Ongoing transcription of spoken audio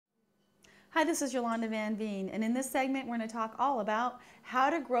Hi, this is Yolanda Vanveen, and in this segment we're going to talk all about how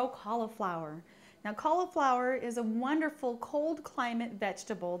to grow cauliflower. Now, cauliflower is a wonderful cold climate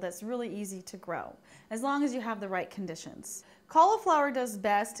vegetable that's really easy to grow, as long as you have the right conditions. Cauliflower does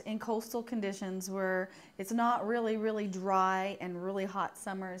best in coastal conditions where it's not really dry and really hot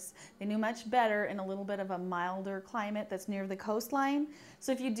summers. They do much better in a little bit of a milder climate that's near the coastline.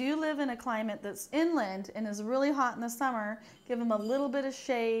 So if you do live in a climate that's inland and is really hot in the summer, give them a little bit of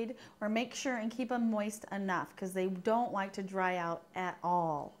shade or make sure and keep them moist enough because they don't like to dry out at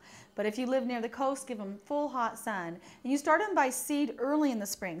all. But if you live near the coast, give them full hot sun. And you start them by seed early in the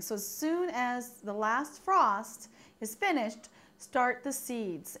spring. So as soon as the last frost is finished, start the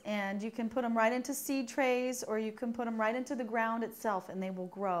seeds. And you can put them right into seed trays or you can put them right into the ground itself and they will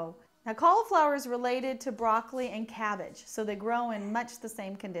grow. Now, cauliflower is related to broccoli and cabbage, so they grow in much the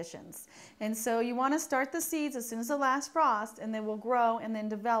same conditions. And so you want to start the seeds as soon as the last frost, and they will grow and then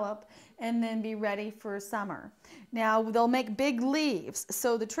develop and then be ready for summer. Now, they'll make big leaves,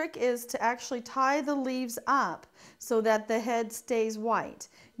 so the trick is to actually tie the leaves up so that the head stays white.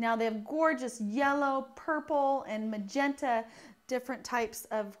 Now, they have gorgeous yellow, purple, and magenta different types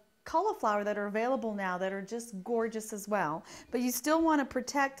of cauliflower that are available now that are just gorgeous as well. But you still want to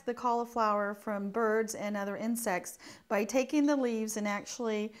protect the cauliflower from birds and other insects by taking the leaves and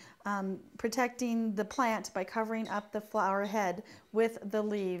actually protecting the plant by covering up the flower head with the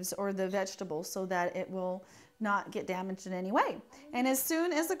leaves or the vegetables so that it will not get damaged in any way. And as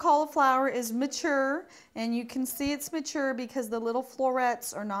soon as the cauliflower is mature, and you can see it's mature because the little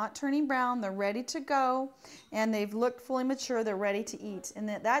florets are not turning brown, they're ready to go, and they've looked fully mature, they're ready to eat. And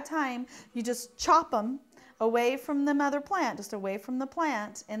at that time, you just chop them away from the mother plant, just away from the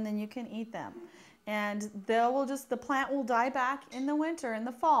plant, and then you can eat them. And the plant will die back in the winter, in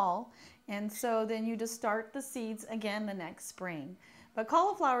the fall, and so then you just start the seeds again the next spring. But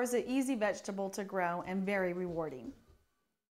cauliflower is an easy vegetable to grow and very rewarding.